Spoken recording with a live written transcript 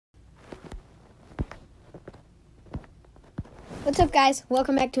What's up, guys?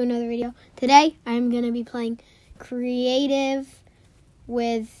 Welcome back to another video. Today, I'm going to be playing creative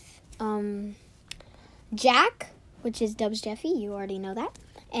with Jack, which is Dubs Jeffy. You already know that.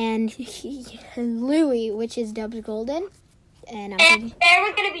 And Louie, which is Dubs Golden. And there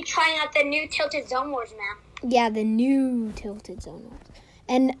we're going to be trying out the new Tilted Zone Wars map. Yeah, the new Tilted Zone Wars.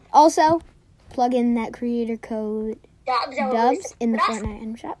 And also, plug in that creator code Dubs in the Fortnite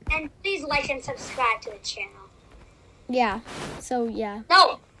item shop. And please like and subscribe to the channel. Yeah, so yeah.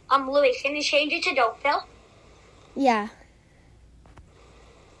 No, Louie, can you change it to Don't Phil? Yeah.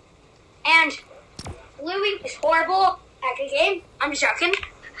 And Louie is horrible at the game. I'm just joking.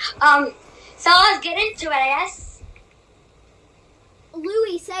 So let's get into it, I guess.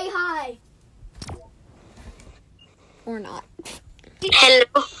 Louie, say hi. Or not.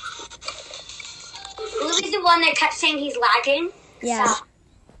 Hello. Louie's the one that kept saying he's lagging. Yeah. So.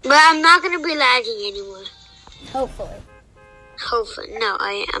 But I'm not going to be lagging anymore. Hopefully. No,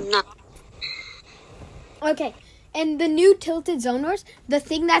 I am not. Okay, and the new Tilted Zone Wars, the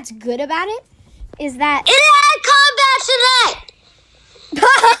thing that's good about it is that... It had combat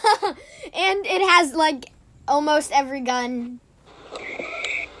tonight! And it has, like, almost every gun.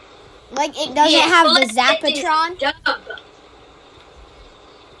 Like, it doesn't have the Zapatron.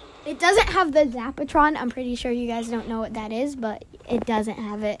 It doesn't have the Zapatron. I'm pretty sure you guys don't know what that is, but it doesn't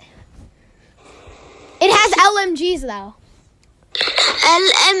have it. It has LMGs, though.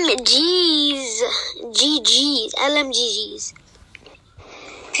 LMGs.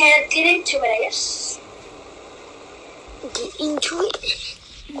 Can I get into it, I guess? Get into it?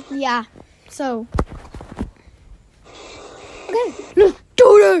 Yeah, so. Okay, let's do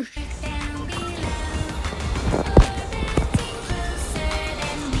this!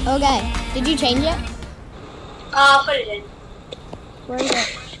 Okay, did you change it? Put it in. Where is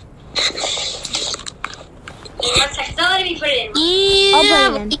it? 1 second, don't let me put it in.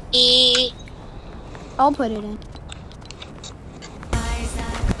 I'll put it in.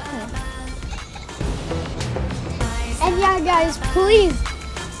 And yeah, guys, please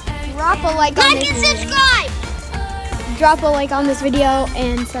drop a like on this video. Subscribe! Drop a like on this video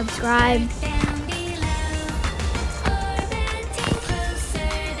and subscribe.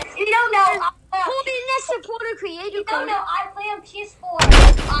 You don't know. Holiness supporter creator. You don't know. I play on PS4.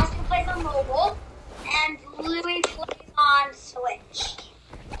 Oscar plays on mobile. And Louie plays on Switch.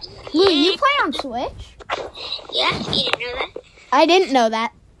 Louie, you play on Switch? Yeah, you didn't know that? I didn't know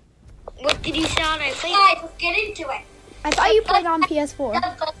that. What did you say on I played? Guys, let's get into it. I thought you played on PS4.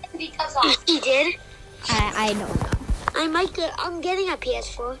 Because he did. I don't know. I'm getting a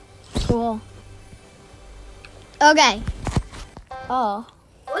PS4. Cool. Okay. Oh.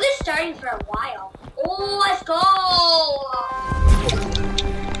 Well, they're starting for a while. Oh, let's go.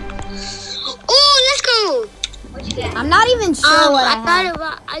 Oh, let's go. What'd you get? I'm not even sure what I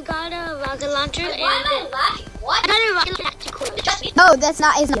got a rocket launcher. Why am I lagging? What? I got a rocket launcher. No, that's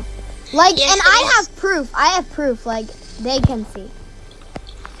not. It's like, yes, and I have proof. I have proof. Like, they can see.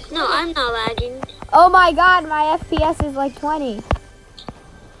 No, I'm not lagging. Oh my God, my FPS is like 20.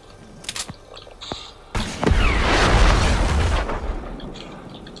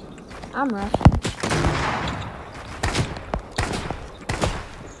 I'm rushing.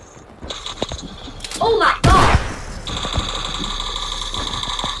 Oh my God!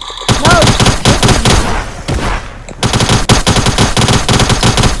 No.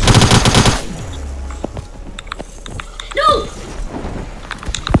 No!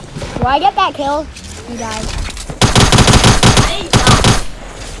 Do I get that kill? You died. I didn't die.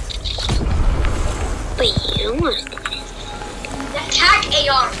 Attack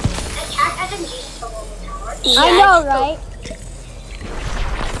AR. Attack SMG is so overpowered. Yeah, I know, right?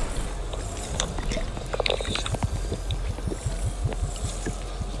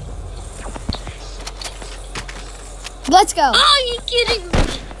 Let's go. Oh, you kidding me?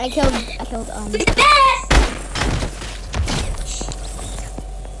 I killed Yes!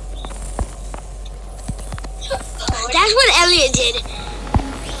 That's what Elliot did.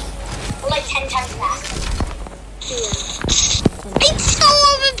 Like 10 times faster. Yeah. It's so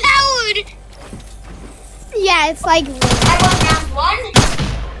overpowered. Yeah, it's like. I won round 1.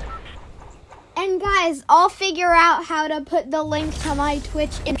 And guys, I'll figure out how to put the link to my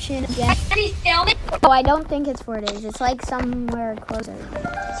Twitch description again. Oh, I don't think it's 4 days. It's like somewhere closer.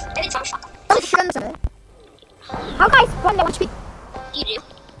 Oh, sure. How can I spawn that one speed? You do.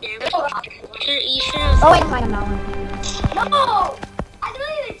 Oh, wait, I'm not. No! I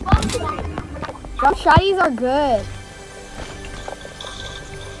don't even talk to that. Jump shotties are good.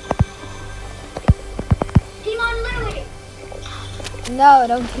 Team on Louie. No,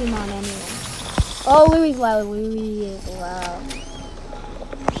 don't team on anyone. Oh, Louie's low. Louie is low.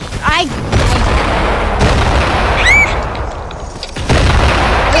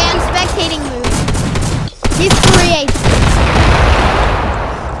 Okay, I'm spectating Louie. He's 3 HP.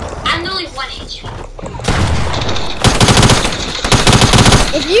 I'm only 1 HP.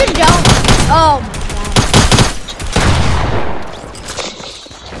 If you don't, oh my god.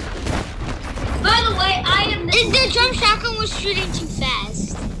 By the way, the drum shotgun was shooting too fast.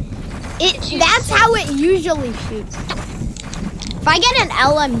 That's how it usually shoots. If I get an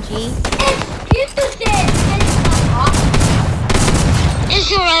LMG.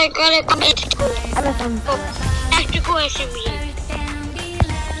 It's alright, got it. Tactical SMG.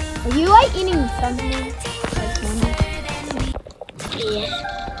 Are you like eating something? Like candy? Yeah.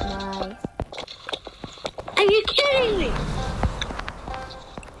 Nice. Are you kidding me?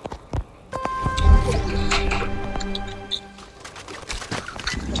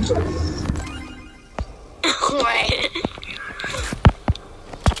 Wait.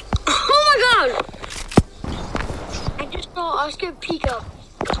 Oh my god! I just saw Oscar peek up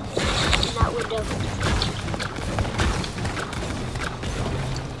in that window.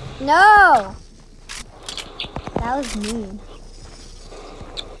 No! That was mean.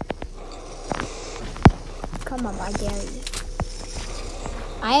 Come on, I dare you.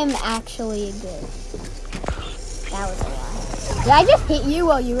 I am actually good. That was a lie. Did I just hit you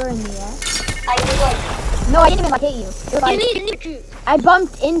while you were in the air? No, I didn't even hit you. I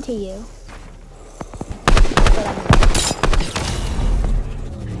bumped into you.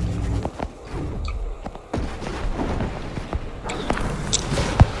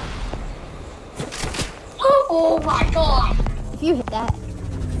 Oh my god! If you hit that.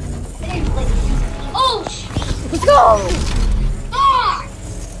 Oh! Let's go! Ah!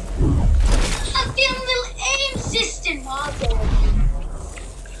 I feel a little aim system, Marco.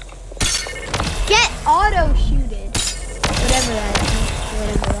 Get auto shooted. Whatever that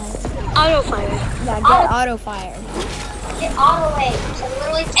is. Auto fire. Yeah, get auto fired. Get auto aim. So it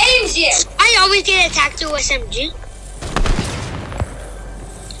literally aims you. I always get attacked to SMG.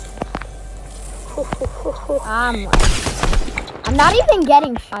 I'm not even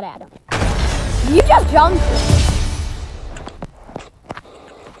getting shot at him. You just jumped.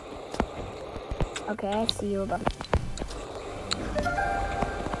 Okay, I see you above me.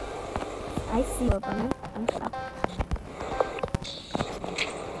 I see you above me. I'm stuck.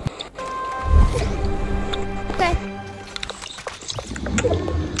 Okay.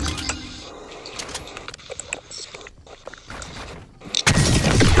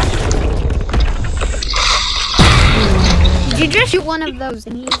 Did you just shoot one of those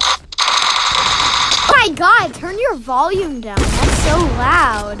thingies? Oh my god, turn your volume down. That's so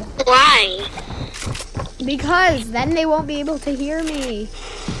loud. Why? Because then they won't be able to hear me.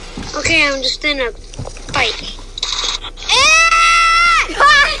 Okay, I'm just in a fight.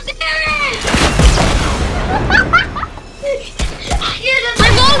 My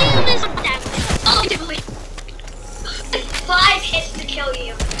volume is up that. Oh, 5 hits to kill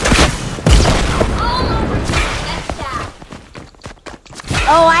you. Oh, that's that.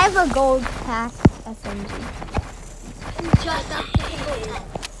 Oh, I have a gold pack SMG. Just up to him.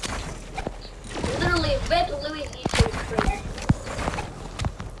 Literally, with Louis YouTube career.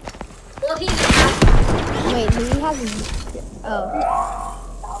 Well, he just has. Wait, Louis has a... Oh.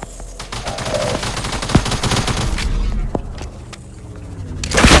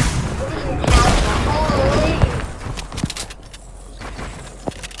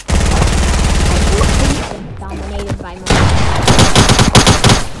 Dominated by me.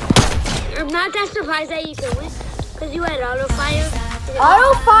 I'm not that surprised that you can win, because you had auto fire.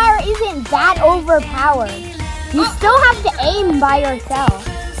 Auto fire isn't that overpowered. You still have to aim by yourself.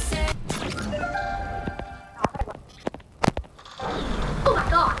 Oh my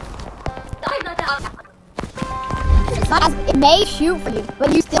god! I'm not that. It may shoot for you,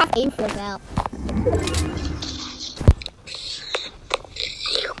 but you still have to aim for yourself.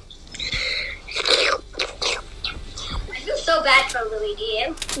 I feel so bad for Louis, do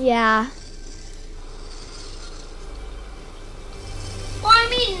you? Yeah. Well, I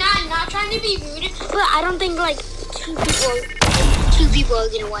mean, not trying to be rude, but I don't think like two people are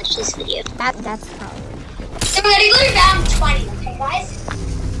gonna watch this video. That's probably. So we're gonna go down 20, okay, guys?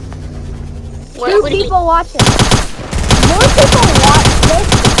 Two people watch it. More people watch this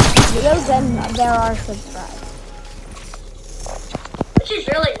video than there are subscribed. Which is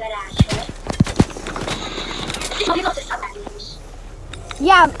really good, actually. Some people just suck at games.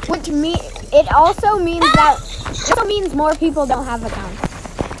 Yeah, which it also means more people don't have accounts.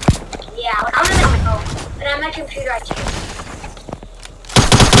 Yeah, like, I'm gonna on my phone, and on my computer I too.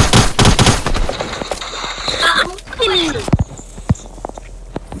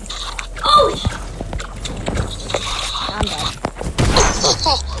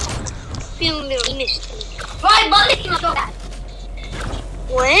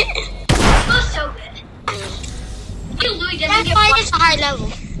 What? It was so good. Louie doesn't get why it's a high level.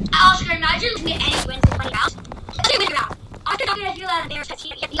 Oscar, imagine if we get any wins in 20 rounds. Let's get a win round. Oscar's not gonna do that in Bears because he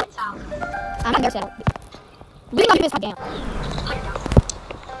gets out. I'm not Bears. We might miss my down.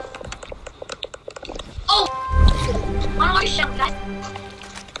 Oh! Wanna watch show, guys?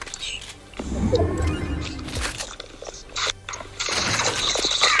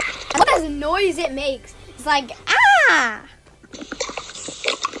 Look at the noise it makes. It's like, ah!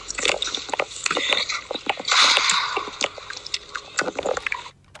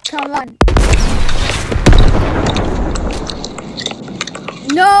 Come on.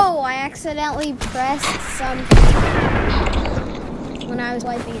 No, I accidentally pressed something when I was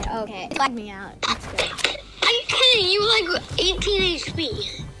wiping it. Okay, it lagged me out. That's good. Are you kidding? You were like 18 HP.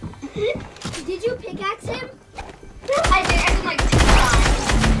 Did you pickaxe him? I did. I did like 2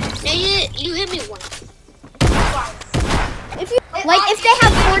 times. No, you hit me once. If you if they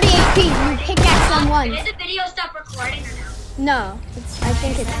have 40 HP, you pickaxe them once. Did the video stop recording or no? No, I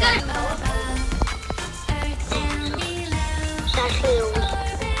think it's done.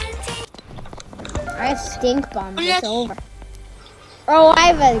 I have stink bomb. It's over. Oh, I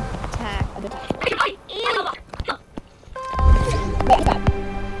have an attack. Wait, he's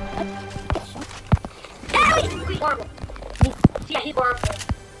horrible. Yeah, he's horrible.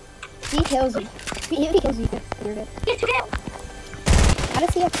 He kills you. He kills you. You're good. He has 2 kills. How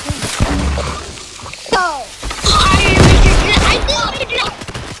does he have 2? Go! I did